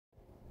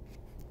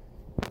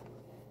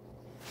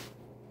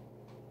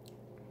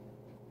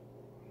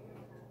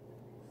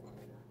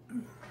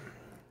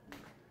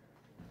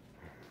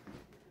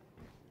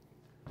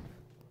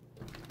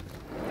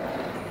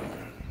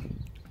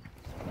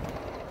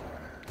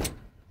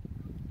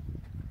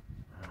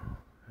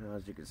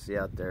As you can see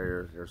out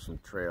there, there's some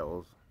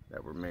trails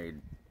that were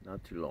made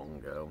not too long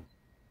ago.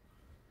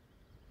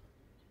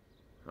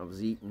 I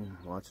was eating,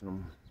 watching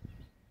them.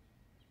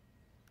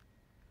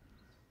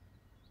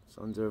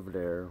 Sun's over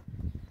there.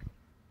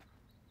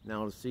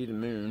 Now to see the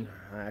moon,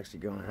 I'm actually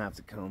gonna have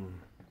to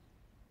come,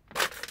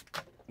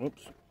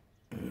 whoops,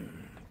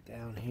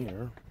 down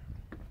here.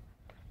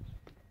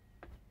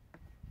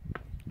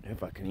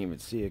 If I can even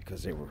see it,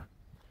 because they were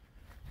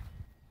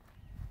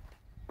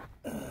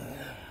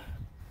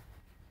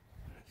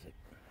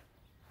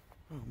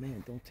oh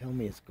man, don't tell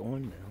me it's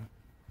gone now.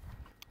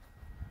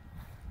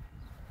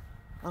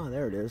 Oh,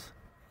 there it is.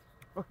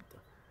 What the?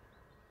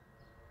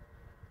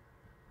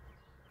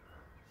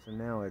 So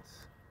now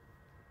it's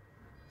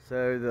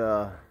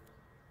so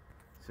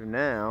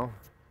now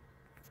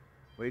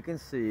we can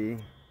see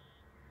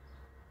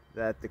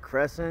that the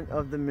crescent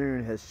of the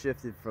moon has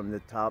shifted from the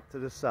top to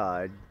the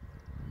side.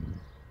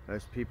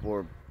 Most people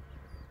are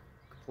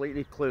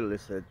completely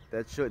clueless that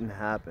that shouldn't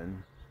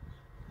happen.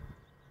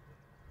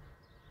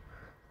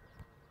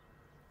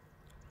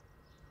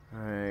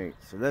 Alright,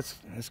 so let's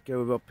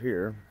go up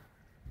here.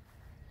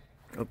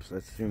 Oops,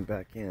 let's zoom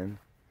back in.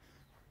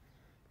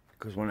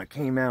 Because when I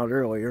came out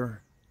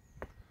earlier,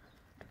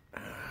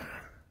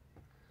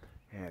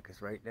 yeah,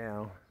 because right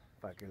now,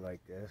 if I go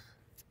like this,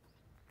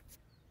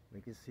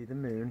 we can see the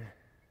moon.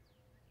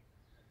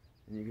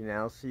 And you can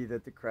now see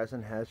that the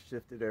crescent has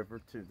shifted over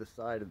to the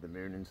side of the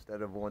moon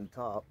instead of on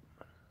top.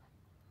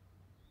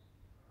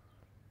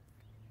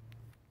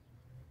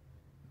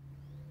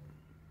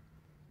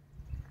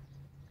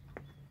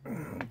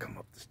 Come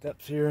up the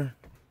steps here.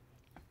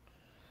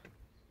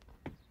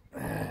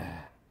 I'll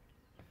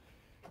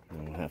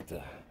have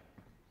to.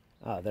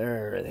 Ah, oh,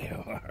 there they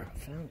are. I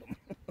found them.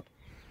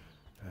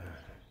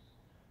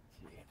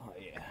 Oh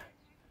yeah.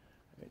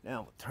 Right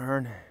now we'll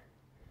turn.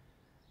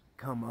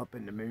 Come up,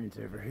 and the moon's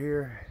over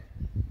here.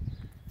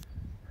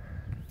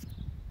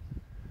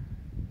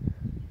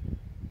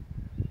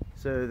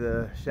 So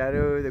the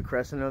shadow of the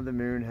crescent of the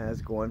moon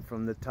has gone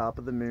from the top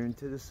of the moon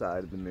to the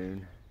side of the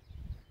moon.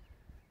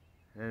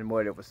 And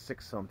what, it was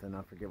 6 something,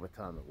 I forget what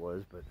time it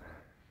was, but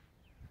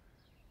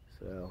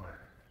so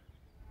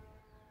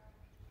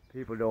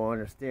people don't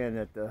understand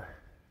that the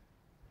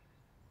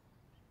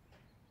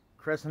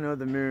crescent of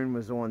the moon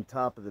was on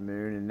top of the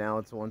moon and now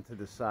it's on to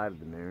the side of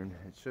the moon.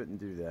 It shouldn't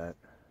do that.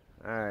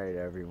 Alright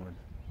everyone.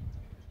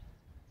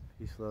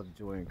 Peace, love,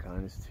 joy, and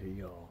kindness to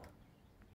y'all.